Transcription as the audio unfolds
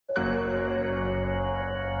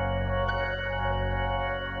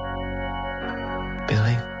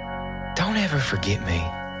never forget me.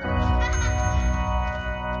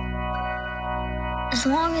 As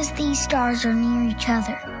long as these stars are near each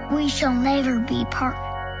other, we shall never be apart.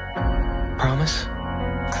 Promise?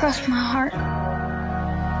 Cross my heart.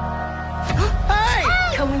 Hey!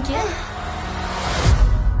 Come again?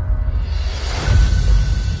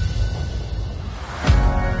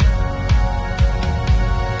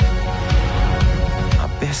 My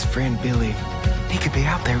best friend Billy, he could be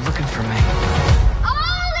out there looking for me. Olie!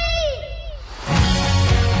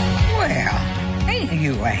 Well, ain't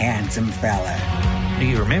you a handsome fella? Do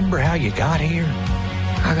you remember how you got here?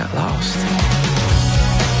 I got lost.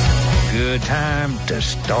 Good time to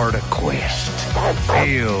start a quest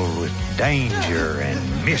filled with danger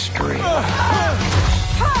and mystery.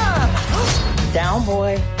 Down,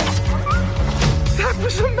 boy. That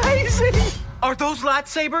was amazing! Are those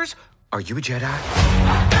lightsabers? Are you a Jedi?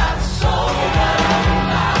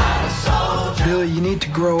 Billy, you need to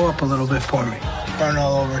grow up a little bit for me. Run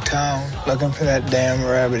all over town looking for that damn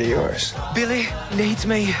rabbit of yours. Billy needs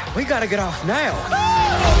me. We gotta get off now.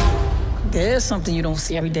 There's something you don't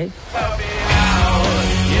see every day. I'm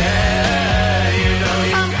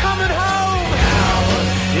coming home!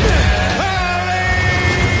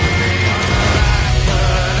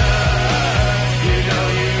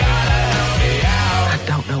 I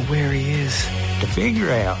don't know where he is. To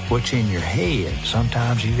figure out what's in your head,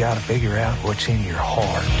 sometimes you gotta figure out what's in your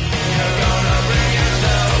heart.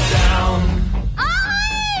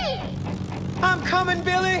 Olie! I'm coming,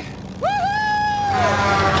 Billy!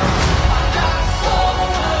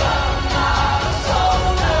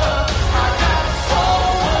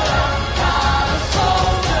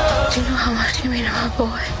 Do you know how much you mean to my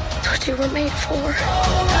boy? It's what you were made for.